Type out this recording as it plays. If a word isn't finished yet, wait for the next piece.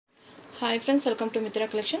Hi friends, welcome to Mitra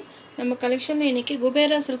collection. நம்ம கலெக்ஷன்ல இன்னைக்கு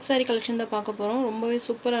Kubera silk saree collection தான் பார்க்க போறோம். ரொம்பவே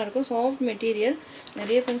சூப்பரா இருக்கும். Soft material.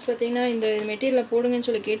 நிறைய फ्रेंड्स பாத்தீங்கன்னா இந்த மெட்டீரியலை போடுங்கன்னு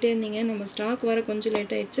சொல்லி கேட்டிருந்தீங்க. நம்ம ஸ்டாக் வர கொஞ்சம்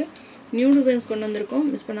லேட் ஆயிடுச்சு. நியூ டிசைன்ஸ் கொண்டு வந்திருக்கோம்.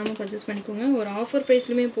 மிஸ் பண்ணாம பர்ச்சேஸ் பண்ணிக்கோங்க. ஒரு ஆஃபர்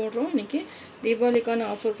பிரைஸ்லயே போடுறோம். இன்னைக்கு தீபாவளிக்கான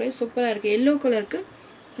ஆஃபர் பிரைஸ் சூப்பரா இருக்கு. yellow கலருக்கு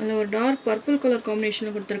நல்ல ஒரு டார்க் பர்பிள் கலர்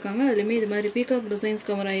காம்பினேஷன்ல கொடுத்திருக்காங்க. அதுலயே இது மாதிரி peacock டிசைன்ஸ்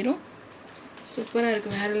கவர் ஆயிரும். சூப்பரா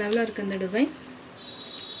இருக்கு. வேற லெவலா இருக்கு இந்த டிசைன்.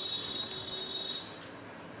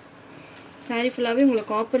 saree full-ஆவே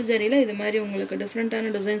உங்களுக்கு காப்பர் ஜரியில இது மாதிரி உங்களுக்கு டிஃபரண்டான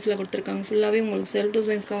டிசைன்ஸ்ல கொடுத்திருக்காங்க. full-ஆவே உங்களுக்கு செல்ஃப்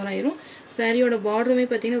டிசைன்ஸ் கவர் ஆயிரும். சாரியோட பார்டருமே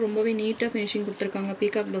பாத்தீங்கன்னா ரொம்பவே நீட்டா ஃபினிஷிங் கொடுத்திருக்காங்க.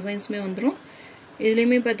 பீகாக் டிசைன்ஸ்மே வந்துரும்.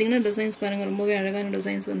 இதுலயுமே பாத்தீங்கன்னா டிசைன்ஸ் பாருங்க ரொம்பவே அழகான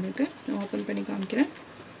டிசைன்ஸ் வந்திருக்கு. நான் ஓபன் பண்ணி காமிக்கிறேன்.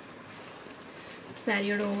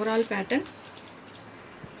 சாரியோட ஓவரால் பேட்டர்ன்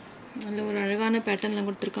நல்ல ஒரு அழகான பேட்டர்ன்ல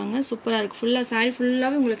கொடுத்திருக்காங்க. சூப்பரா இருக்கு. ஃபுல்லா saree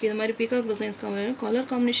full-ஆவே உங்களுக்கு இது மாதிரி பீகாக் டிசைன்ஸ் கவர் ஆயிரும்.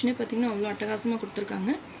 கலர் காம்பினேஷனே பாத்தீங்கன்னா அவ்வளவு அட்டகாசமா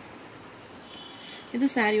கொடுத்திருக்காங்க. இது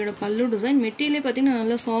சாரியோட பல்லு டிசைன். மெட்டீரியல் பாத்தீங்கன்னா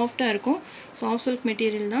நல்லா சாஃப்ட்டா இருக்கும். சாஃப்ட் silk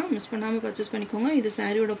மெட்டீரியல் தான். மிஸ் பண்ணாம பர்ச்சேஸ் பண்ணிக்கோங்க. இது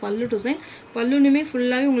சாரியோட பல்லு டிசைன். பல்லுனுமே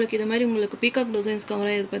ஃபுல்லாவே உங்களுக்கு இது மாதிரி உங்களுக்கு பீகாக் டிசைன்ஸ் கவர்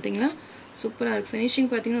ஆயிருக்கு பாத்தீங்களா? சூப்பரா இருக்கு. ஃபினிஷிங்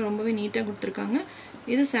பாத்தீங்கன்னா ரொம்பவே நீட்டா கொடுத்திருக்காங்க.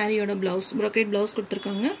 இது சாரியோட ப்ளவுஸ். brocade ப்ளவுஸ்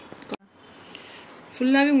கொடுத்திருக்காங்க.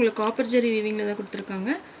 ஃபுல்லாவே உங்களுக்கு காப்பர் ஜரி வீவிங்ல தான் கொடுத்திருக்காங்க.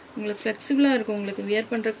 உங்களுக்கு ஃப்ளெக்சிபிளா இருக்கும். உங்களுக்கு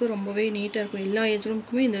வியர் பண்றதுக்கு ரொம்பவே நீட்டா இருக்கும். எல்லா ஏஜ்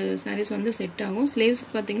குரூப்புக்குமே இந்த sarees வந்து செட் ஆகும். ஸ்லீவ்ஸ்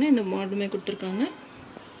பாத்தீங்கன்னா இந்த பார்டருமே கொடுத்திருக்காங்க.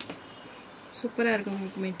 சூப்பரா இருக்கு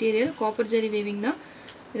உங்களுக்கு மெட்டீரியல். காப்பர் ஜரி வீவிங் தான்.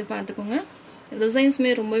 இது பாத்துக்கோங்க. டிசைன்ஸ்மே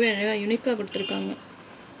ரொம்பவே அழகா யூனிக்கா கொடுத்திருக்காங்க.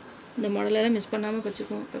 இந்த மாடல் எல்லாம் மிஸ் பண்ணாம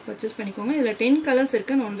பர்ச்சேஸ் பண்ணிக்கோங்க. இதுல 10 கலர்ஸ்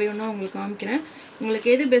இருக்கு. நான் ஒன் பை ஒன்னா உங்களுக்கு காமிக்கிறேன்.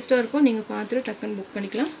 உங்களுக்கு எது பெஸ்டா இருக்கோ நீங்க பார்த்துட்டு டக்குன்னு புக்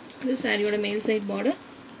பண்ணிக்கலாம். இது சாரியோட மேல் சைடு பார்டர்.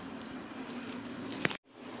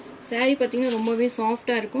 saree பாத்தீங்கன்னா ரொம்பவே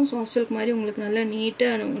சாஃப்ட்டா இருக்கும். சாஃப்ட் silk மாதிரி உங்களுக்கு நல்லா நீட்டா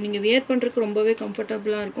நீங்க வியர் பண்றதுக்கு ரொம்பவே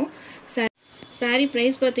கம்ஃபர்ட்டபிளா இருக்கும். saree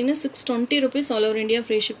price பாத்தீங்கன்னா 620 rupees all over India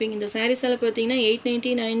free shipping. இந்த sarees எல்லாம் பாத்தீங்கன்னா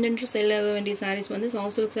 890 900 செல் ஆக வேண்டிய sarees வந்து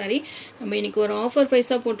சாஃப்ட் silk saree. நம்ம இன்னைக்கு ஒரு ஆஃபர்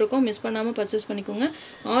பிரைஸா போட்டுருக்கோம். மிஸ் பண்ணாம பர்ச்சேஸ் பண்ணிக்கோங்க.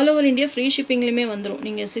 all over India free shippingலயே வந்துரும்.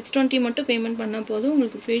 நீங்க 620 மட்டும் பேமெண்ட் பண்ணா போதும்.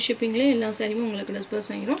 உங்களுக்கு free shippingல எல்லா சாரியும் உங்களுக்கு டிஸ்பர்ஸ்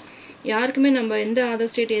ஆயிரும். யாருக்குமே நம்ம எந்த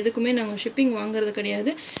அதர் ஸ்டேட் எதுக்குமே நாங்க ஷிப்பிங் வாங்குறது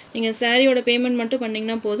கிடையாது. நீங்க சாரியோட பேமெண்ட் மட்டும்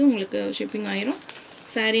பண்ணீங்கன்னா போதும் உங்களுக்கு ஷிப்பிங் ஆயிரும்.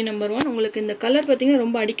 saree number 1 உங்களுக்கு இந்த கலர் பாத்தீங்கன்னா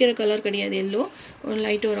ரொம்ப அடிக்கிற கலர் கிடையாது. yellow ஒரு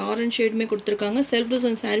லைட் ஒரு ஆரஞ்சு ஷேட்மே கொடுத்திருக்காங்க. செல்ஃப்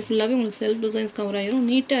டிசைன் saree ஃபுல்லாவே உங்களுக்கு செல்ஃப் டிசைன்ஸ் கவர் ஆயிரும்.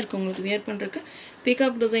 நீட்டா இருக்கு உங்களுக்கு வியர் பண்றதுக்கு.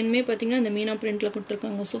 பீகாக் டிசைன்மே பாத்தீங்கன்னா இந்த மீனா பிரிண்ட்ல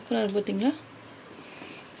கொடுத்திருக்காங்க. சூப்பரா இருக்கு பாத்தீங்களா?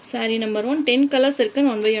 saree number 1 10 கலர்ஸ் இருக்கு.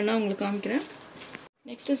 நான் ஒன் பை ஒன்னா உங்களுக்கு காமிக்கிறேன்.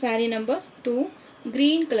 Next saree number 2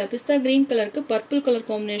 green colour பிஸ்தா green கலருக்கு பர்பிள் கலர்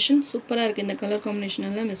காம்பினேஷன். சூப்பரா இருக்கு. இந்த கலர் காம்பினேஷன்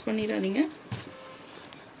எல்லாம் மிஸ் பண்ணிடாதீங்க.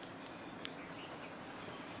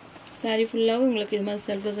 saree ஃபுல்லாவே உங்களுக்கு இது மாதிரி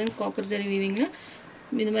செல்ஃப் டிசைன்ஸ் காப்பர் ஜரி வீவிங்ல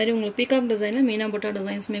இது மாதிரி உங்களுக்கு பீகாக் டிசைன்ல மீனா புட்டா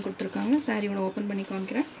டிசைன்ஸ்மே கொடுத்திருக்காங்க. சாரியோட ஓபன் பண்ணி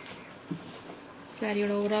காமிக்கிறேன்.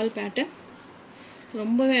 சாரியோட ஓவரால் பேட்டர்ன்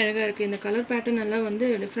ரொம்பவே அழகா இருக்கு. இந்த கலர் பேட்டர்ன் எல்லாம் வந்து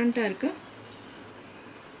டிஃபரண்டா இருக்கு.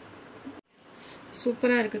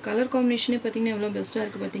 சூப்பரா இருக்கு. கலர் காம்பினேஷனே பாத்தீங்கன்னா எவ்வளவு பெஸ்டா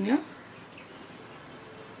இருக்கு பாத்தீங்களா?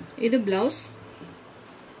 இது பிளவுஸ்.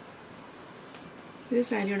 இது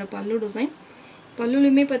சாரியோட பல்லு டிசைன்.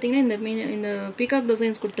 பல்லுலயுமே பாத்தீங்கன்னா இந்த பீகாக்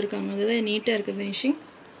டிசைன்ஸ் கொடுத்திருக்காங்க. அதுதான் நீட்டா இருக்கு ஃபினிஷிங்.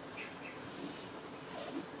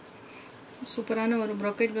 சூப்பரான ஒரு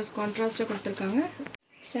brocade பஸ் கான்ட்ராஸ்டா கொடுத்திருக்காங்க.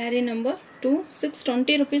 saree number 2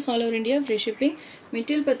 620 rupees all over India free shipping.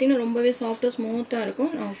 Material பாத்தீங்கன்னா ரொம்பவே சாஃப்ட்டா ஸ்மூத்தா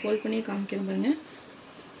இருக்கும். நான் ஃபோல்ட் பண்ணி காமிக்கிறேன் பாருங்க.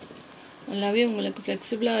 நல்லாவே உங்களுக்கு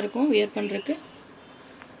ஃப்ளெக்சிபிளா இருக்கும் வியர் பண்றதுக்கு.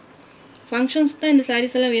 ஃபங்க்ஷன்ஸ் தான் இந்த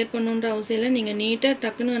sarees எல்லாம் வியர் பண்ணணும்ன்ற அவசியம் இல்லை. நீங்க நீட்டா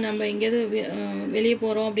டக்குன்னு நம்ம எங்கேயாவது வெளியே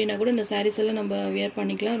போறோம் அப்படின்னா கூட இந்த sarees எல்லாம் நம்ம வியர்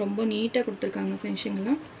பண்ணிக்கலாம். ரொம்ப நீட்டா கொடுத்திருக்காங்க ஃபினிஷிங்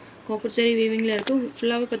எல்லாம். காப்பர் ஜரி வீவிங்ல இருக்கு.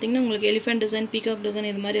 ஃபுல்லாவே பாத்தீங்கன்னா உங்களுக்கு எலிஃபென்ட் டிசைன் பீகாக் டிசைன்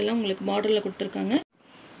இது மாதிரி எல்லாம் உங்களுக்கு பார்டர்ல கொடுத்திருக்காங்க.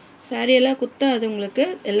 saree எல்லாம் குத்தாது உங்களுக்கு.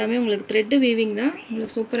 எல்லாமே உங்களுக்கு thread வீவிங் தான்.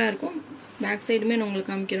 உங்களுக்கு சூப்பரா இருக்கும். பேக் சைடுமே நான்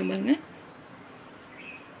உங்களுக்கு காமிக்கிறேன் பாருங்க.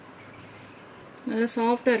 நல்லா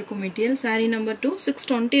சாஃப்ட்டா இருக்கும் material. saree number 2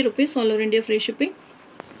 620 rupees all over India free shipping.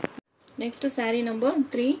 Next saree number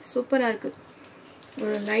 3 சூப்பரா இருக்கு.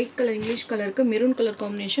 ஒரு லைட் கலர் இங்கிலீஷ் கலருக்கு maroon colour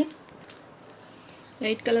combination.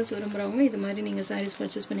 Light colours விரும்புறவங்க இது மாதிரி நீங்க sarees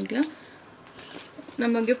பர்ச்சேஸ் பண்ணிக்கலாம்.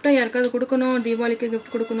 நம்ம gift-ஆ யாருக்காவது கொடுக்கணும், தீபாவளிக்கு gift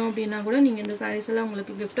கொடுக்கணும் அப்படினா கூட நீங்க இந்த sarees எல்லாம்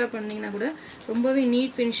உங்களுக்கு gift-ஆ பண்ணீங்கனா கூட ரொம்பவே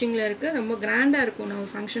நீட் ஃபினிஷிங்ல இருக்கு. ரொம்ப கிராண்டா இருக்கும். நம்ம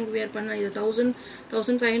ஃபங்க்ஷனுக்கு வியர் பண்ணா இது 1000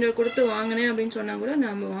 1500 கொடுத்து வாங்குனே அப்படினு சொன்னா கூட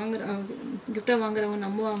நாம gift-ஆ வாங்குறவங்க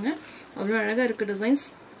நம்புவாங்க. அவ்வளவு அழகா இருக்கு டிசைன்ஸ்.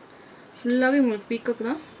 ஃபுல்லாவே உங்களுக்கு பீகாக்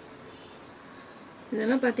தான்.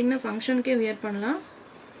 இதெல்லாம் பாத்தீங்கன்னா ஃபங்க்ஷனுக்கே வியர் பண்ணலாம்.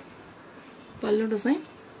 பல்லு டிசைன்.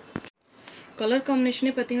 கலர்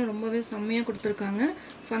காம்பினேஷனே பாத்தீங்கன்னா ரொம்பவே செம்மையா கொடுத்திருக்காங்க.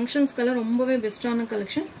 ஃபங்க்ஷன்ஸ்க்கெல்லாம் ரொம்பவே பெஸ்டான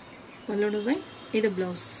கலெக்ஷன். பல்லு டிசைன். இது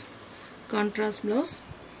பிளவுஸ். Contrast blouse.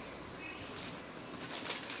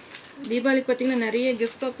 தீபாவளிக்கு பார்த்தீங்கன்னா நிறைய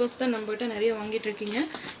கிஃப்ட் பர்பஸ் தான் நம்மகிட்ட நிறைய வாங்கிட்டு இருக்கீங்க.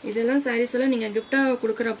 இதெல்லாம் சாரீஸ் எல்லாம் நீங்கள் கிஃப்டாக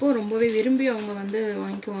கொடுக்குறப்போ ரொம்பவே விரும்பி அவங்க வந்து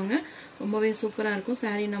வாங்கிக்குவாங்க. ரொம்பவே சூப்பராக இருக்கும்.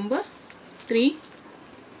 Sari number 3.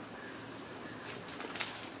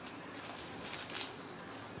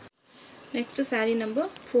 Next sari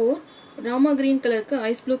number 4. Rama green கலருக்கு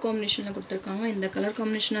ஐஸ் ப்ளூ காம்பினேஷனில் கொடுத்துருக்காங்க. இந்த கலர்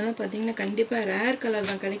காம்பினேஷனெல்லாம் பார்த்தீங்கன்னா கண்டிப்பாக ரேர் கலர்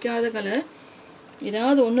தான், கிடைக்காத கலர்.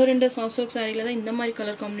 ஏதாவது 1-2 சாஃப்ட் சில்க் சாரியில் தான் இந்த மாதிரி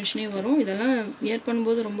கலர் காம்பினேஷனே வரும். இதெல்லாம் வியர்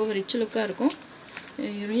பண்ணும்போது ரொம்ப ரிச் லுக்காக இருக்கும்.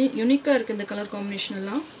 யூனிக்காக இருக்குது இந்த கலர் காம்பினேஷன்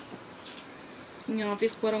எல்லாம். நீங்கள்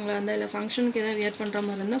ஆஃபீஸ்க்கு போகிறவங்களா இருந்தால் இல்லை ஃபங்க்ஷனுக்கு எதாவது வியர் பண்ணுற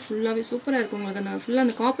மாதிரி இருந்தால் ஃபுல்லாகவே சூப்பராக இருக்கும். உங்களுக்கு அந்த ஃபுல்லாக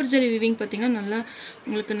அந்த காப்பர் ஜெரி வீவிங் பார்த்தீங்கன்னா நல்லா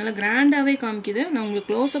உங்களுக்கு நல்லா கிராண்டாகவே காமிக்குது. நான் உங்களுக்கு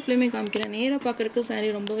க்ளோஸ்அப்லேயுமே காமிக்கிறேன். நேராக பார்க்குறதுக்கு சாரீ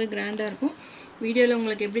ரொம்பவே கிராண்டாக இருக்கும். வீடியோவில்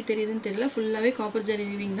உங்களுக்கு எப்படி தெரியுதுன்னு தெரியல. ஃபுல்லாகவே காப்பர் ஜெரி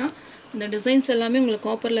வீவிங் தான். இந்த டிசைன்ஸ் எல்லாமே உங்களுக்கு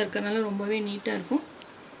காப்பரில் இருக்கிறனால ரொம்பவே நீட்டாக இருக்கும்.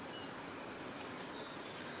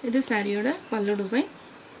 இது சாரியோட பல்லு டிசைன்.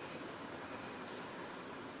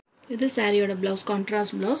 இது சாரியோட ப்ளவுஸ்,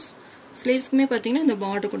 கான்ட்ராஸ்ட் ப்ளவுஸ். ஸ்லீவ்ஸ்க்குமே பார்த்தீங்கன்னா இந்த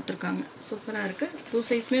பார்டர் கொடுத்துருக்காங்க. சூப்பராக இருக்குது. 2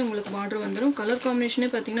 சைஸ்மே உங்களுக்கு பார்டர் வந்துடும். கலர் காம்பினேஷனே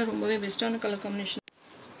பார்த்தீங்கன்னா ரொம்பவே பெஸ்ட்டான கலர் காம்பினேஷன்.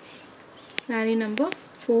 சாரீ நம்பர்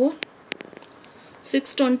 4.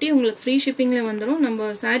 620 உங்களுக்கு ஃப்ரீ ஷிப்பிங்கில் வந்துடும். நம்ம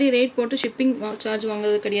சாரீ ரேட் போட்டு ஷிப்பிங் சார்ஜ்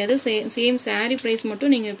வாங்குறது கிடையாது. சேம் சாரீ ப்ரைஸ்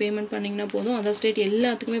மட்டும் நீங்கள் பேமெண்ட் பண்ணிங்கன்னா போதும். அதர் ஸ்டேட்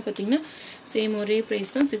எல்லாத்துக்குமே பார்த்தீங்கன்னா சேம் ஒரே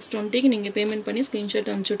ப்ரைஸ் தான். 620க்கு நீங்கள் பேமெண்ட் பண்ணி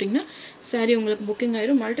ஸ்க்ரீன்ஷாட் அனுப்பிச்சுட்டிங்கன்னா சாரீ உங்களுக்கு புக்கிங்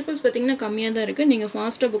ஆயிடும். மல்டிபிள்ஸ் பார்த்தீங்கன்னா கம்மியாக தான் இருக்குது. நீங்கள்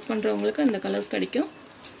ஃபாஸ்ட்டாக புக் பண்ணுறவங்களுக்கு அந்த கலர்ஸ் கிடைக்கும்.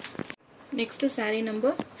 Next sari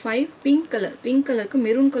number 5. Pink colour. Pink கலருக்கு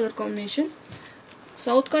maroon colour combination.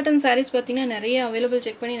 South cotton saris பார்த்தீங்கன்னா நிறைய அவைலபிள்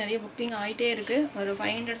செக் பண்ணி நிறைய புக்கிங் ஆகிட்டே இருக்குது. ஒரு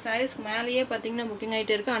 500 சாரீஸ்க்கு மேலேயே பார்த்தீங்கன்னா புக்கிங்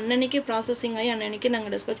ஆகிட்டே இருக்குது. அன்னன்னைக்கு ப்ராசஸிங் ஆகி அன்னன்னைக்கு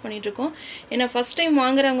நாங்கள் டிஸ்பேச் பண்ணிகிட்ருக்கோம். ஏன்னா ஃபஸ்ட் டைம்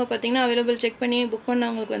வாங்குறவங்க பார்த்தீங்கன்னா அவைலபிள் செக் பண்ணி புக்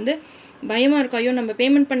பண்ணவங்களுக்கு வந்து பயமாக இருக்கும். ஐயோ நம்ம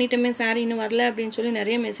பேமெண்ட் பண்ணிட்டோமே சாரீ இன்னும் வரல அப்படின்னு சொல்லி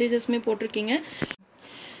நிறைய மெசேஜஸ்மே போட்டிருக்கீங்க.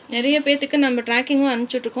 நிறைய பேத்துக்கு நம்ம ட்ராக்கிங்கும்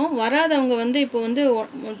அனுப்பிச்சுட்ருக்கோம். வராதவங்க வந்து இப்போ வந்து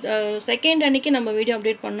செகண்ட் அன்னைக்கு நம்ம வீடியோ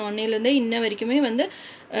அப்டேட் பண்ணோம். அன்னையிலேருந்து இன்ன வரைக்குமே வந்து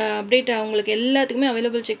அப்டேட் அவங்களுக்கு எல்லாத்துக்குமே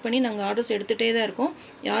அவைலபிள் செக் பண்ணி நாங்கள் ஆர்டர்ஸ் எடுத்துகிட்டே தான் இருக்கோம்.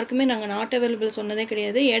 யாருக்குமே நாங்கள் நாட் அவைலபிள் சொன்னதே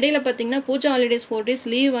கிடையாது. இடையில பார்த்தீங்கன்னா பூஜா ஹாலிடேஸ் 4 days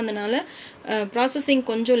லீவ் வந்தனால ப்ராசஸிங்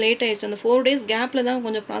கொஞ்சம் லேட் ஆயிடுச்சு. அந்த 4 days கேப்பில் தான்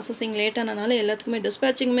கொஞ்சம் ப்ராசஸிங் லேட் ஆனதுனால எல்லாத்துக்குமே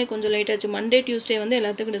டிஸ்பேச்சிங்குமே கொஞ்சம் லேட் ஆயிடுச்சு. மண்டே டியூஸ்டே வந்து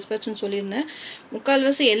எல்லாத்துக்கும் டிஸ்பேச்சுன்னு சொல்லியிருந்தேன்.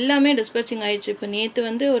 முக்கால்வாசி எல்லாமே டிஸ்பேச்சிங் ஆயிடுச்சு. இப்போ நேற்று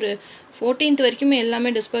வந்து ஒரு 14th வரைக்குமே எல்லாமே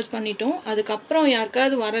டிஸ்பேச் பண்ணிட்டோம். அதுக்கப்புறம்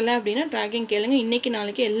யாருக்காவது வரலை அப்படின்னா ட்ராக்கிங் கேளுங்க. இன்றைக்கி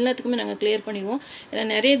நாளைக்கு எல்லாத்துக்குமே நாங்கள் கிளியர் பண்ணிடுவோம். ஏன்னா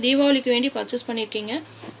நிறைய தீபாவளிக்கு வேண்டி பர்ச்சேஸ் பண்ணியிருக்கீங்க.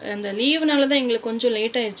 அந்த லீவுனால தான் எங்களுக்கு கொஞ்சம்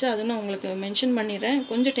லேட் ஆயிடுச்சு. அதுவும் நான் உங்களுக்கு மென்ஷன் பண்ணிடுறேன்.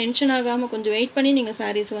 கொஞ்சம் டென்ஷன் ஆகாமல் கொஞ்சம் வெயிட் பண்ணி நீங்கள்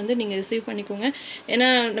சாரீஸ் வந்து நீங்கள் ரிசீவ் பண்ணிக்கோங்க. ஏன்னா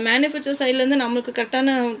இந்த மேனுஃபேக்சர் சைட்லேருந்து நம்மளுக்கு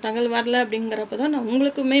கரெக்டான தகவல் வரல அப்படிங்கிறப்ப தான் நான்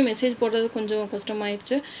உங்களுக்குமே மெசேஜ் போடுறது கொஞ்சம்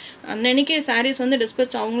கஷ்டமாயிடுச்சு. அன்னன்னைக்கு சாரீஸ் வந்து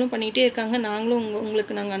டிஸ்பேச் அவங்களும் பண்ணிகிட்டே இருக்காங்க. நாங்களும்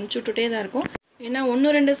உங்களுக்கு நாங்கள் அனுப்பிச்சி விட்டுட்டே தான் இருக்கோம். ஏன்னா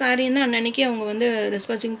 1-2 சாரீன்னா அன்னன்னைக்கு அவங்க வந்து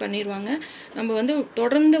டிஸ்பேச்சிங் பண்ணிடுவாங்க. நம்ம வந்து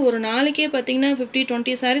தொடர்ந்து ஒரு நாளைக்கே பார்த்தீங்கன்னா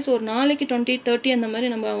 50-20 சாரீஸ், ஒரு நாளைக்கு 20-30 அந்த மாதிரி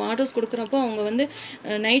நம்ம ஆர்டர்ஸ் கொடுக்குறப்போ அவங்க வந்து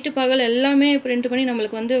நைட்டு பகல் எல்லாமே பிரிண்ட் பண்ணி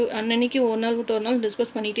நம்மளுக்கு வந்து அன்னன்னைக்கு ஒரு நாள் விட்டு ஒரு நாள்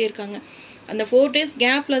டிஸ்பேச் பண்ணிகிட்டே இருக்காங்க. அந்த 4 days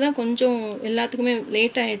கேப்பில் தான் கொஞ்சம் எல்லாத்துக்குமே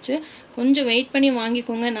லேட் ஆயிடுச்சு. கொஞ்சம் வெயிட் பண்ணி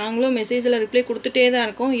வாங்கிக்கோங்க. நாங்களும் மெசேஜில் ரிப்ளை கொடுத்துட்டே தான்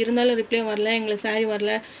இருக்கோம். இருந்தாலும் ரிப்ளை வரல, எங்களுக்கு சாரீ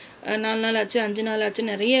வரல, 4 நாள் ஆச்சு, 5 நாள் ஆச்சு,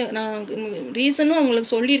 நிறைய நான் ரீசனும்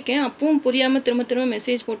உங்களுக்கு சொல்லியிருக்கேன். அப்பவும் புரியாமல் திரும்ப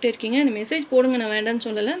மெசேஜ் போட்டு இருக்கீங்க. அந்த மெசேஜ் போடுங்க, நான் வேண்டாம்னு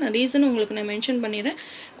சொல்லலை. நான் ரீசனும் உங்களுக்கு நான் மென்ஷன் பண்ணிடுறேன்.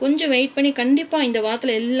 கொஞ்சம் வெயிட் பண்ணி கண்டிப்பாக இந்த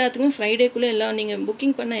வாரத்தில் எல்லாத்துக்குமே ஃப்ரைடேக்குள்ளே எல்லாம் நீங்கள்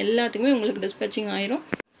புக்கிங் பண்ண எல்லாத்துக்குமே உங்களுக்கு டிஸ்பேச்சிங் ஆயிரும்.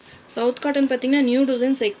 சவுத் காட்டன் பார்த்தீங்கன்னா நியூ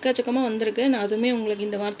டிசைன்ஸ் எக்கச்சக்கமாக வந்திருக்கு. நான் அதுவுமே உங்களுக்கு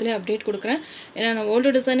இந்த வாரத்திலே அப்டேட் கொடுக்குறேன். ஏன்னா நான்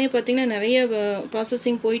ஓல்டு டிசைனே பார்த்தீங்கன்னா நிறைய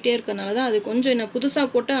ப்ராசஸிங் போயிட்டே இருக்கனால தான் அது கொஞ்சம் என்ன புதுசாக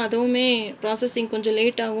போட்டால் அதுவுமே ப்ராசஸிங் கொஞ்சம்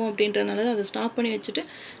லேட் ஆகும் அப்படின்றனால தான் அதை ஸ்டாப் பண்ணி வச்சுட்டு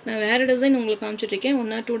நான் வேறு டிசைன் உங்களுக்கு காமிச்சிட்ருக்கேன்.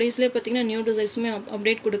 1 or 2 daysலேயே பார்த்தீங்கன்னா நியூ டிசைன்ஸுமே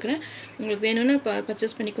அப்டேட் கொடுக்குறேன். உங்களுக்கு வேணும்னா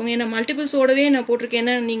பர்ச்சேஸ் பண்ணிக்கோங்க. ஏன்னா மல்டிபிள்ஸோடவே நான் போட்டிருக்கேன்.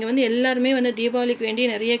 ஏன்னா நீங்கள் வந்து எல்லாருமே வந்து தீபாவளிக்கு வேண்டி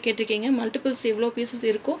நிறைய கேட்டிருக்கீங்க. மல்டிபிள்ஸ் எவ்வளோ பீசஸ்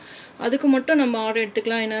இருக்கோ அதுக்கு மட்டும் நம்ம ஆர்டர்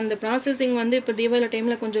எடுத்துக்கலாம். ஏன்னா அந்த ப்ராசஸிங் வந்து இப்போ தீபாவளி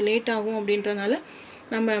டைமில் கொஞ்சம் லேட் ஆகும் அப்படின்றனால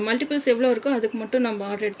நம்ம மல்டிபிள்ஸ் எவ்வளோ இருக்கோ அதுக்கு மட்டும் நம்ம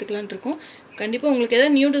ஆர்டர் எடுத்துக்கலான்னு இருக்கோம். கண்டிப்பாக உங்களுக்கு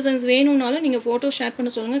ஏதாவது நியூ டிசைன்ஸ் வேணும்னாலும் நீங்கள் ஃபோட்டோ ஷேர்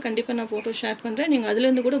பண்ண சொல்லுங்கள். கண்டிப்பாக நான் ஃபோட்டோ ஷேர் பண்ணுறேன். நீங்கள்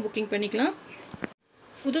அதுலேருந்து கூட புக்கிங் பண்ணிக்கலாம்.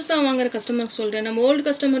 புதுசாக வாங்குற கஸ்டமருக்கு சொல்கிறேன். நம்ம ஓல்டு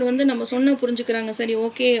கஸ்டமர் வந்து நம்ம சொன்ன புரிஞ்சுக்கிறாங்க. சரி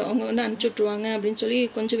ஓகே அவங்க வந்து அனுப்பிச்சி விட்ருவாங்க அப்படின்னு சொல்லி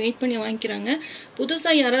கொஞ்சம் வெயிட் பண்ணி வாங்கிக்கிறாங்க.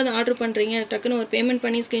 புதுசாக யாராவது ஆர்டர் பண்ணுறீங்க, டக்குன்னு ஒரு பேமெண்ட்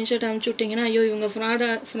பண்ணி ஸ்க்ரீன்ஷாட் அனுப்பிச்சி விட்டிங்கன்னா ஐயோ இவங்க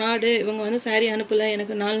ஃப்ராடு, இவங்க வந்து சாரீ அனுப்பலை,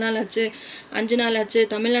 எனக்கு 4 நாள் ஆச்சு, 5 நாள் ஆச்சு,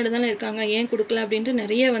 தமிழ்நாடு தானே இருக்காங்க, ஏன் கொடுக்கல அப்படின்ட்டு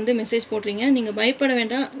நிறைய வந்து மெசேஜ் போடுறீங்க. நீங்கள் பயப்பட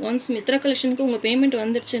வேண்டாம். ஒன்ஸ் மித்ரா கலெக்ஷனுக்கு உங்கள் பேமெண்ட்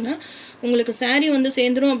வந்துருச்சுன்னா உங்களுக்கு சாரீ வந்து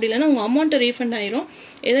சேர்ந்துடும். அப்படி இல்லைன்னா உங்கள் அமௌண்ட்டு ரீஃபண்ட் ஆயிரும்.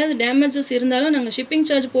 ஏதாவது டேமேஜஸ் இருந்தாலும் நாங்கள் ஷிப்பிங்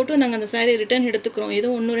சார்ஜ் போட்டு நாங்கள் அந்த சாரீ ரிட்டர்ன் எடுத்துக்கிறோம். ஏதோ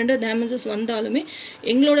 1-2 டேமேஜஸ் வந்தாலுமே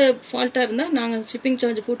எங்களோட ஃபால்ட்டாக இருந்தால் நாங்கள் ஷிப்பிங்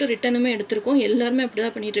சார்ஜ் போட்டு ரிட்டனுமே எடுத்துருக்கோம். எல்லாருமே அப்படி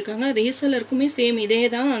தான் பண்ணிட்டு இருக்காங்க. ரீசெல்லருக்குமே சேம் இதே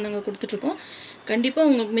தான் நாங்கள் கொடுத்துட்ருக்கோம். கண்டிப்பாக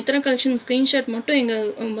உங்களுக்கு மித்ரா கலெக்ஷன் ஸ்க்ரீன்ஷாட் மட்டும் எங்கள்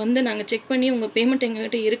வந்து நாங்கள் செக் பண்ணி உங்கள் பேமெண்ட்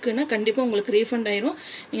எங்ககிட்ட இருக்குன்னா கண்டிப்பாக உங்களுக்கு ரீஃபண்ட் ஆயிரும்.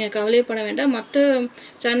 நீங்கள் கவலையப்பட வேண்டாம். மற்ற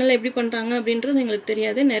சேனலில் எப்படி பண்ணுறாங்க அப்படின்றது எங்களுக்கு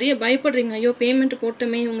தெரியாது. நிறைய பயப்படுறீங்க, ஐயோ பேமெண்ட்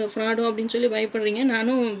போட்டோமே இவங்க ஃப்ராடோ அப்படின்னு சொல்லி பயப்படுறீங்க.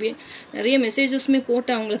 நானும் நிறைய மெசேஜஸ்மே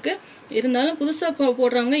போட்டேன் அவங்களுக்கு. இருந்தாலும் புதுசாக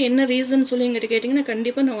போடுறாங்க என்ன ரீசன் சொல்லி எங்கிட்ட கேட்டிங்கன்னா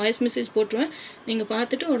கண்டிப்பாக நான் வாய்ஸ் மெசேஜ் போட்டுருவேன். நீங்கள்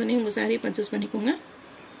பார்த்துட்டு உடனே உங்கள் சாரியை பர்ச்சேஸ் பண்ணிக்கோங்க.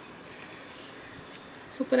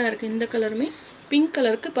 சூப்பராக இருக்குது. இந்த கலருமே பிங்க்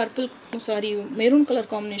கலருக்கு purple sorry maroon colour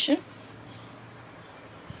combination.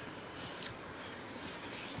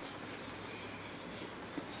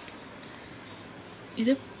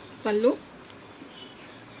 இது பல்லு,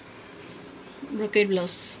 brocade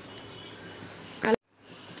blouse.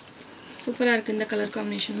 சூப்பராக இருக்குது இந்த கலர்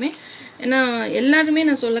காம்பினேஷனுமே. ஏன்னா எல்லாருமே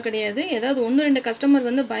நான் சொல்ல கிடையாது, ஏதாவது 1-2 கஸ்டமர்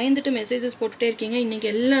வந்து பயந்துட்டு மெசேஜஸ் போட்டுகிட்டே இருக்கீங்க. இன்றைக்கி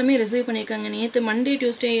எல்லாருமே ரிசீவ் பண்ணியிருக்காங்க. நேற்று மண்டே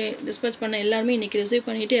டியூஸ்டே டிஸ்பேச் பண்ண எல்லாருமே இன்றைக்கி ரிசீவ்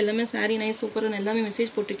பண்ணிவிட்டு எல்லாமே சாரி நைஸ் சூப்பர்னு எல்லாமே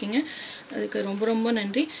மெசேஜ் போட்டிருக்கீங்க. அதுக்கு ரொம்ப ரொம்ப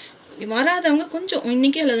நன்றி. வராதவங்க கொஞ்சம்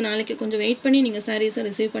இன்றைக்கி அல்லது நாளைக்கு கொஞ்சம் வெயிட் பண்ணி நீங்கள் சாரீஸை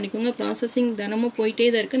ரிசீவ் பண்ணிக்கோங்க. ப்ராசஸிங் தினமும் போயிட்டே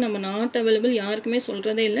தான் இருக்குது. நம்ம நாட் அவைலபிள் யாருக்குமே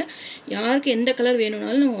சொல்கிறதே இல்லை. யாருக்கு எந்த கலர்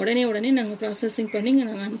வேணும்னாலும் நம்ம உடனே நாங்கள் ப்ராசஸிங் பண்ணி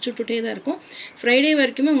நாங்கள் அனுப்பிச்சுட்டே தான் இருக்கோம். ஃப்ரைடே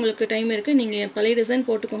வரைக்குமே உங்களுக்கு டைம் இருக்குது. நீங்கள் பழைய டிசைன்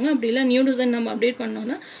போட்டுக்கோங்க. அப்படி இல்லை நியூ டிசைன் நம்ம அப்டேட்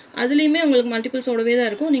பண்ணோன்னா அதுலேயுமே உங்களுக்கு மல்டிபிள்ஸோடவே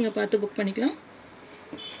தான் இருக்கும். நீங்கள் பார்த்து புக் பண்ணிக்கலாம்.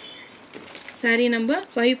 Sari number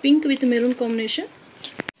 5 pink with maroon combination.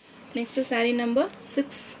 Next sari number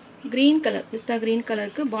 6 green colour, pista green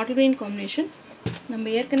கலருக்கு பாட்டில் கிரீன் காம்பினேஷன். நம்ம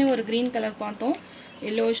ஏற்கனவே ஒரு கிரீன் கலர் பார்த்தோம்.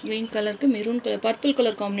 எல்லோஷ் கிரீன் கலருக்கு maroon colour purple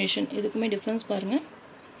colour combination. இதுக்குமே டிஃப்ரென்ஸ் பாருங்கள்.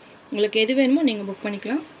 உங்களுக்கு எது வேணுமோ நீங்கள் புக்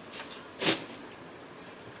பண்ணிக்கலாம்.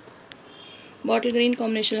 பாட்டில் கிரீன்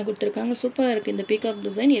காம்பினேஷனில் கொடுத்துருக்காங்க. சூப்பராக இருக்குது இந்த பீகாக்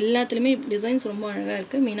டிசைன். எல்லாத்துலேயுமே டிசைன்ஸ் ரொம்ப அழகாக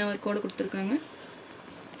இருக்குது. மீனாவர்க்கோடு கொடுத்துருக்காங்க.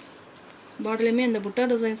 பாட்டிலுமே அந்த புட்டா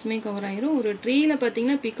டிசைன்ஸுமே கவர் ஆகிரும். ஒரு ட்ரீயில்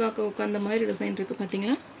பார்த்தீங்கன்னா பீகாக் உட்காந்த மாதிரி டிசைன் இருக்குது.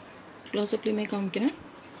 பார்த்தீங்களா, க்ளோஸ்அப்லேயுமே காமிக்கிறேன்.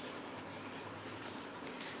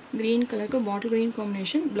 கிரீன் கலருக்கு பாட்டில் கிரீன்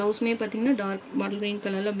காம்பினேஷன். ப்ளவுஸுமே பார்த்தீங்கன்னா டார்க் பாட்டில் கிரீன்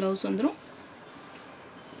கலரில் ப்ளவுஸ் வந்துடும்.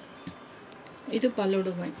 இது பல்லு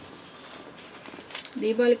டிசைன்.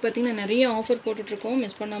 தீபாவளிக்கு பார்த்தீங்கன்னா நிறைய ஆஃபர் போட்டுட்ருக்கோம்.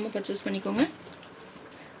 மிஸ் பண்ணாமல் பர்ச்சேஸ் பண்ணிக்கோங்க.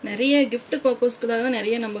 நிறைய கிஃப்ட் பர்பஸ்க்குதாக தான்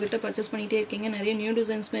நிறைய நம்மக்கிட்ட பர்ச்சேஸ் பண்ணிகிட்டே இருக்கீங்க. நிறைய நியூ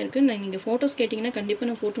டிசைன்ஸுமே இருக்குது. நீங்கள் ஃபோட்டோஸ் கேட்டிங்கன்னா கண்டிப்பாக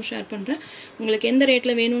நான் ஃபோட்டோ ஷேர் பண்ணுறேன். உங்களுக்கு எந்த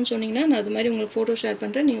ரேட்டில் வேணும்னு சொன்னீங்கன்னா நான் அது மாதிரி உங்களுக்கு ஃபோட்டோ ஷேர்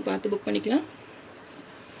பண்ணுறேன். நீங்கள் பார்த்து புக் பண்ணிக்கலாம்.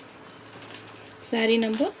 Sari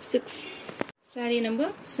number 6. Sari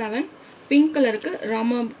number 7 pink கலருக்கு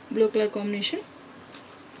ராமா ப்ளூ கலர் காம்பினேஷன்.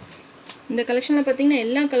 இந்த கலெக்ஷனில் பார்த்தீங்கன்னா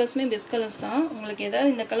எல்லா கலர்ஸுமே பெஸ்ட் கலர்ஸ் தான். உங்களுக்கு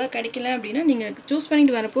ஏதாவது இந்த கலர் கிடைக்கல அப்படின்னா நீங்கள் சூஸ்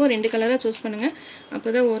பண்ணிட்டு வரப்போ 2 கலராக சூஸ் பண்ணுங்கள்.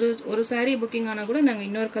 அப்போ தான் ஒரு சாரீ புக்கிங் ஆனால் கூட நாங்கள்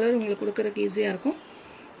இன்னொரு கலர் உங்களுக்கு கொடுக்குறதுக்கு ஈஸியாக இருக்கும்.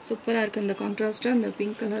 சூப்பராக இருக்குது இந்த கான்ட்ராஸ்ட்டாக இந்த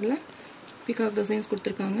பிங்க் கலரில் பீகாக் டிசைன்ஸ்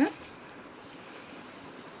கொடுத்துருக்காங்க.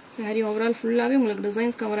 சாரீ ஓவரால் ஃபுல்லாகவே உங்களுக்கு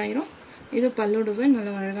டிசைன்ஸ் கவர் ஆகிரும். இது பல்லு டிசைன்,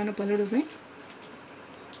 நல்ல அழகான பல்லு டிசைன்.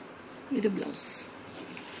 இது ப்ளவுஸ்.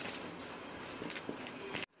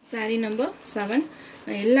 சாரீ நம்பர் 7.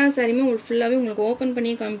 நான் எல்லா சாரியுமே ஃபுல்லாகவே உங்களுக்கு ஓப்பன்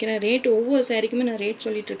பண்ணி காமிக்கிறேன். ரேட் ஒவ்வொரு சாரிக்குமே நான் ரேட்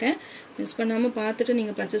சொல்லிட்டுருக்கேன். மிஸ் பண்ணாமல் பார்த்துட்டு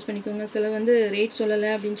நீங்கள் பர்ச்சேஸ் பண்ணிக்கோங்க. சில வந்து ரேட் சொல்லலை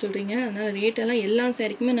அப்படின்னு சொல்கிறீங்க. அதனால் ரேட்டெல்லாம் எல்லா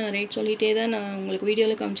சாரிக்குமே நான் ரேட் சொல்லிகிட்டே தான் நான் உங்களுக்கு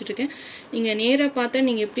வீடியோவில் காமிச்சிட்ருக்கேன். நீங்கள் நேராக பார்த்தா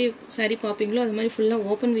நீங்கள் எப்படி சாரி பார்ப்பீங்களோ அது மாதிரி ஃபுல்லாக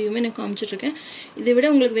ஓப்பன் வியூமே நான் காமிச்சிட்ருக்கேன். இதை விட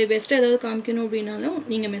உங்களுக்கு பெஸ்ட்டாக ஏதாவது காமிக்கணும் அப்படின்னாலும்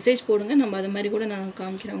நீங்கள் மெசேஜ் போடுங்க. நம்ம அது மாதிரி கூட நான்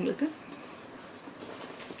காமிக்கிறேன் உங்களுக்கு.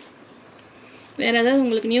 வேறு ஏதாவது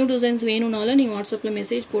உங்களுக்கு நியூ டிசைன்ஸ் வேணும்னாலும் நீங்கள் வாட்ஸ்அப்பில்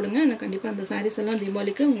மெசேஜ் போடுங்க. நான் கண்டிப்பாக அந்த சாரீஸ் எல்லாம்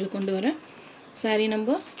தீபாவளிக்கு உங்களுக்கு கொண்டு வரேன். Sari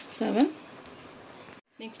number 7.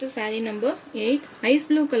 Next sari number 8 ice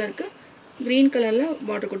blue கலருக்கு க்ரீன் கலரில்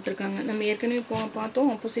பார்டர் கொடுத்துருக்காங்க. நம்ம ஏற்கனவே பார்த்தோம்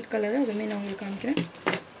ஆப்போசிட் கலரு, அதுவுமே நான் உங்களுக்கு காமிக்கிறேன்.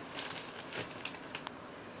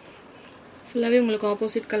 ஃபுல்லாகவே உங்களுக்கு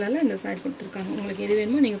ஆப்போசிட் கலரில் இந்த சாரீ கொடுத்துருக்காங்க. உங்களுக்கு எது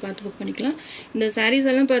வேணுமோ நீங்கள் பார்த்து புக் பண்ணிக்கலாம். இந்த சாரீஸ்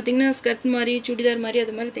எல்லாம் பார்த்தீங்கன்னா ஸ்கர்ட் மாதிரி சுடிதார் மாதிரி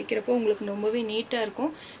அது மாதிரி தைக்கிறப்போ உங்களுக்கு ரொம்பவே நீட்டாக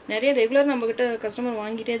இருக்கும். நிறைய ரெகுலர் நம்மக்கிட்ட கஸ்டமர்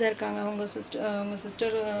வாங்கிட்டே தான் இருக்காங்க. அவங்க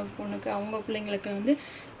சிஸ்டர் பொண்ணுக்கு அவங்க பிள்ளைங்களுக்கு வந்து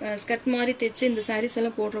ஸ்கர்ட் மாதிரி தைச்சு இந்த சாரீஸ்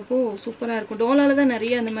எல்லாம் போடுறப்போ சூப்பராக இருக்கும். டோலாவில் தான்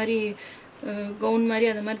நிறைய அந்த மாதிரி கவுன் மாதிரி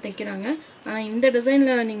அது மாதிரி தைக்கிறாங்க. ஆனால் இந்த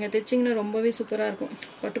டிசைனில் நீங்கள் தைச்சிங்கன்னா ரொம்பவே சூப்பராக இருக்கும்.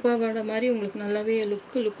 பட்டுப்பாவாடை மாதிரி உங்களுக்கு நல்லாவே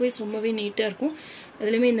லுக் வைஸ் ரொம்பவே நீட்டாக இருக்கும்.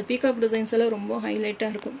 அதுலேயுமே இந்த பீகாக் டிசைன்ஸ் எல்லாம் ரொம்ப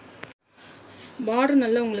ஹைலைட்டாக இருக்கும். பார்டர்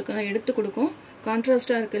நல்லா உங்களுக்கு எடுத்து கொடுக்கும்.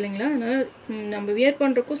 கான்ட்ராஸ்ட்டாக இருக்குது இல்லைங்களா, அதனால் நம்ம வியர்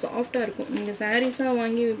பண்ணுறக்கும் சாஃப்டாக இருக்கும். நீங்கள் சாரீஸாக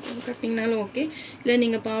வாங்கி கட்டிங்கனாலும் ஓகே, இல்லை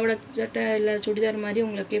நீங்கள் பாவாடை சட்டை இல்லை சுடிதார் மாதிரி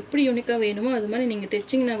உங்களுக்கு எப்படி யூனிக்காக வேணுமோ அது மாதிரி நீங்கள்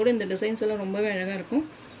தைச்சிங்கன்னா கூட இந்த டிசைன்ஸ் எல்லாம் ரொம்பவே அழகாக இருக்கும்.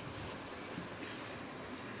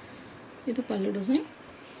 இது பல்லு டிசைன்.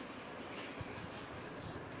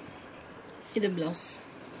 இது blouse.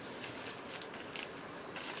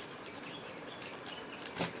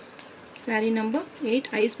 Sari number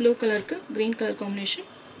 8 ice blue கலருக்கு green colour combination.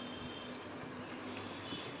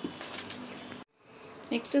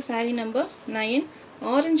 Next sari number 9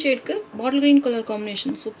 orange ஷேட்க்கு bottle green colour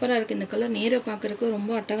combination சூப்பராக இருக்குது. இந்த கலர் நேராக பார்க்குறதுக்கு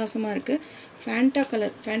ரொம்ப அட்டகாசமாக இருக்குது. ஃபேண்டா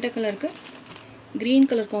கலருக்கு க்ரீன்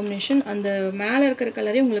கலர் காம்பினேஷன். அந்த மேலே இருக்கிற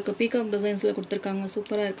கலரே உங்களுக்கு பீகாக் டிசைன்ஸில் கொடுத்துருக்காங்க.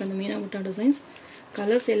 சூப்பராக இருக்குது அந்த மீனாபுட்டா டிசைன்ஸ்.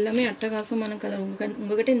 கலர்ஸ் எல்லாமே அட்டகாசமான கலர்.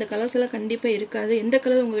 உங்ககிட்ட இந்த கலர்ஸ் எல்லாம் கண்டிப்பாக இருக்காது. எந்த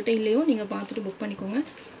கலர் உங்ககிட்ட இல்லையோ நீங்கள் பார்த்துட்டு புக் பண்ணிக்கோங்க.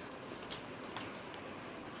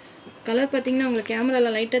 கலர் பார்த்தீங்கன்னா உங்களுக்கு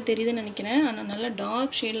கேமராவில் லைட்டாக தெரியுதுன்னு நினைக்கிறேன். ஆனால் நல்லா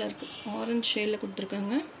டார்க் ஷேடில் இருக்குது. ஆரஞ்சு ஷேடில்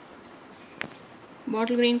கொடுத்துருக்காங்க.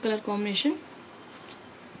 Bottle green colour combination.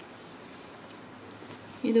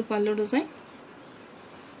 இது பல்லு டிசைன்.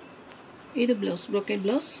 இது ப்ளவுஸ், ப்ரோக்கெட்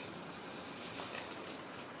ப்ளவுஸ்.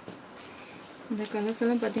 இந்த கலர்ஸ்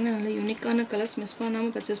எல்லாம் பார்த்தீங்கன்னா நல்ல யூனிக்கான கலர்ஸ். மிஸ்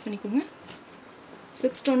பண்ணாமல் பர்ச்சேஸ் பண்ணிக்கோங்க.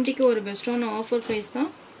 620க்கு ஒரு பெஸ்ட்டான ஆஃபர் ப்ரைஸ் தான்.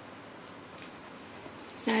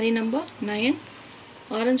 சாரீ நம்பர் 9.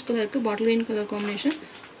 ஆரஞ்சு கலருக்கு பாட்டில் கிரீன் கலர் காம்பினேஷன்.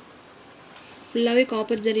 ஃபுல்லாகவே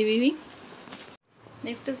copper zari weaving.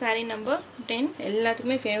 Next sari number 10.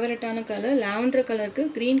 எல்லாத்துக்குமே ஃபேவரட்டான கலர் லாவெண்டர் கலருக்கு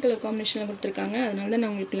க்ரீன் கலர் காம்பினேஷனில் கொடுத்துருக்காங்க. அதனால தான்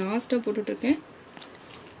நான் உங்களுக்கு லாஸ்ட்டாக போட்டுட்ருக்கேன்.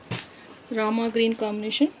 ராமா க்ரீன்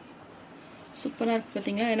காம்பினேஷன் சூப்பராக இருக்குது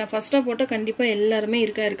பார்த்தீங்களா. ஏன்னா ஃபஸ்ட்டாக போட்டால் கண்டிப்பாக எல்லாருமே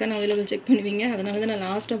இருக்கான்னு அவைலபிள் செக் பண்ணுவீங்க. அதனால தான் நான்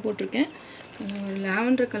லாஸ்ட்டாக போட்டிருக்கேன். ஒரு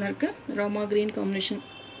லாவெண்டர் கலருக்கு ராமா க்ரீன் காம்பினேஷன்.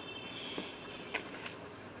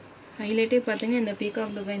 ஹைலைட்டே பார்த்தீங்கன்னா இந்த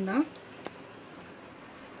பீகாக் டிசைன் தான்.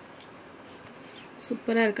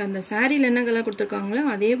 சூப்பராக இருக்குது. அந்த சாரியில் என்ன கலர் கொடுத்துருக்காங்களோ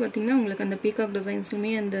அதே பார்த்தீங்கன்னா உங்களுக்கு அந்த பீகாக்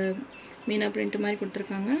டிசைன்ஸ்லுமே அந்த மீனா பிரிண்ட் மாதிரி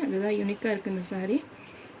கொடுத்துருக்காங்க. அதுதான் யூனிக்காக இருக்குது இந்த சாரீ.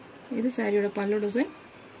 இது சாரியோட பல்லு டிசைன்.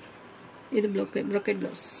 இது ப்ரோக்கெட்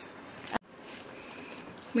ப்ளவுஸ்.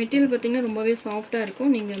 மெட்டீரியல் பார்த்திங்கன்னா ரொம்பவே சாஃப்டாக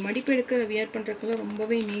இருக்கும். நீங்கள் மடிப்பு எடுக்கிற வியர் பண்ணுறதுக்கெல்லாம்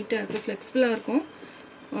ரொம்பவே நீட்டாக இருக்கும். ஃப்ளெக்சிபிளாக இருக்கும்.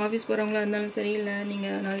 ஆஃபீஸ் போகிறவங்களா இருந்தாலும் சரி, இல்லை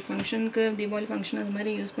நீங்கள் நாளைக்கு ஃபங்க்ஷனுக்கு தீபாவளி ஃபங்க்ஷன் அது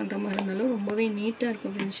மாதிரி யூஸ் பண்ணுற மாதிரி இருந்தாலும் ரொம்பவே நீட்டாக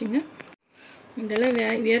இருக்கும் ஃபினிஷிங்கு. இதெல்லாம்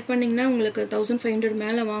வியர் பண்ணிங்கன்னா உங்களுக்கு 1500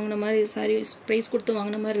 மேலே வாங்கின மாதிரி சாரி ப்ரைஸ் கொடுத்து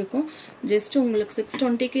வாங்கின மாதிரி இருக்கும். ஜஸ்ட் உங்களுக்கு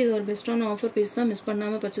 620க்கு இது ஒரு பெஸ்ட்டான ஆஃபர் ப்ரைஸ் தான். மிஸ்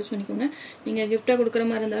பண்ணாமல் பர்ச்சேஸ் பண்ணிக்கோங்க. நீங்கள் கிஃப்டாக கொடுக்குற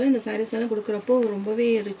மாதிரி இருந்தாலும் இந்த சாரீஸ் எல்லாம் கொடுக்குறப்போ ரொம்பவே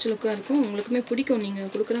ரிச் லுக்காக இருக்கும். உங்களுக்குமே பிடிக்கும்.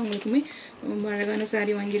 நீங்கள் கொடுக்குறவங்களுக்குமே ரொம்ப அழகான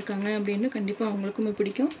சாரீ வாங்கியிருக்காங்க அப்படின்னு கண்டிப்பாக அவங்களுக்குமே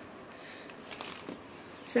பிடிக்கும்.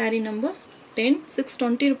 Sari number 10.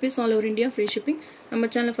 620 rupees all over India free shipping. நம்ம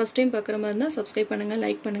சேனல் ஃபஸ்ட் டைம் பார்க்குற மாதிரி இருந்தால் சப்ஸ்கிரைப் பண்ணுங்கள்,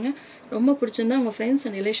 லைக் பண்ணுங்கள். ரொம்ப பிடிச்சிருந்தா உங்கள் ஃப்ரெண்ட்ஸ்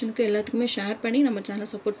அண்ட் ரிலேஷனுக்கு எல்லாத்துக்குமே ஷேர் பண்ணி நம்ம சேனலை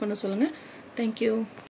சப்போர்ட் பண்ண சொல்லுங்கள். தேங்க்யூ.